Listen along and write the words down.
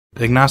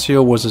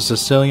Ignazio was a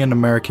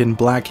Sicilian-American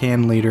black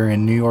hand leader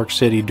in New York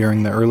City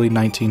during the early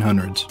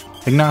 1900s.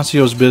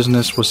 Ignazio's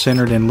business was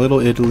centered in Little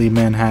Italy,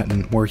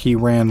 Manhattan, where he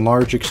ran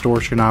large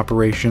extortion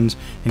operations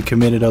and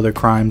committed other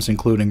crimes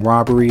including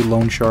robbery,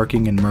 loan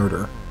sharking, and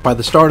murder. By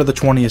the start of the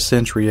 20th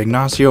century,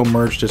 Ignazio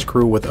merged his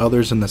crew with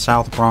others in the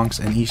South Bronx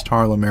and East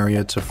Harlem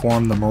area to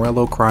form the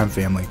Morello crime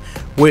family,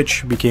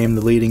 which became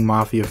the leading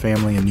mafia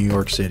family in New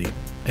York City.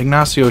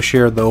 Ignazio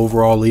shared the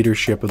overall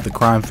leadership of the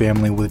crime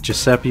family with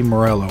Giuseppe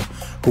Morello,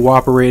 who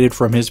operated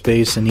from his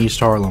base in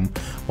East Harlem,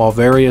 while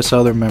various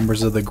other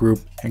members of the group,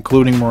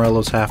 including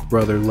Morello's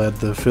half-brother, led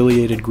the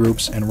affiliated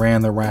groups and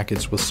ran the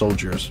rackets with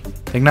soldiers.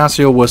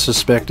 Ignazio was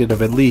suspected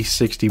of at least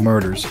 60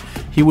 murders.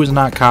 He was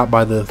not caught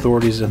by the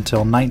authorities until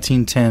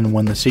 1910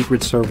 when the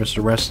Secret Service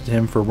arrested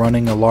him for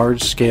running a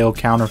large-scale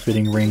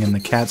counterfeiting ring in the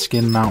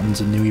Catskill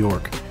Mountains in New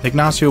York.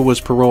 Ignazio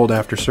was paroled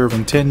after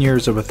serving 10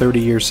 years of a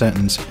 30-year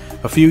sentence.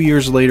 A few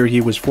years later, he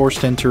was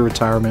forced into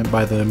retirement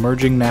by the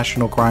emerging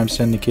national crime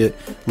syndicate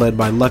led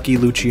by Lucky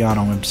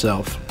Luciano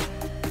himself.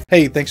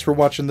 Hey, thanks for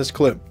watching this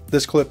clip.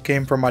 This clip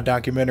came from my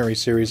documentary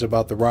series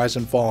about the rise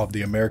and fall of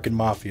the American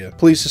Mafia.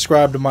 Please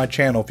subscribe to my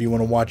channel if you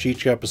want to watch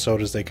each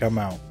episode as they come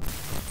out.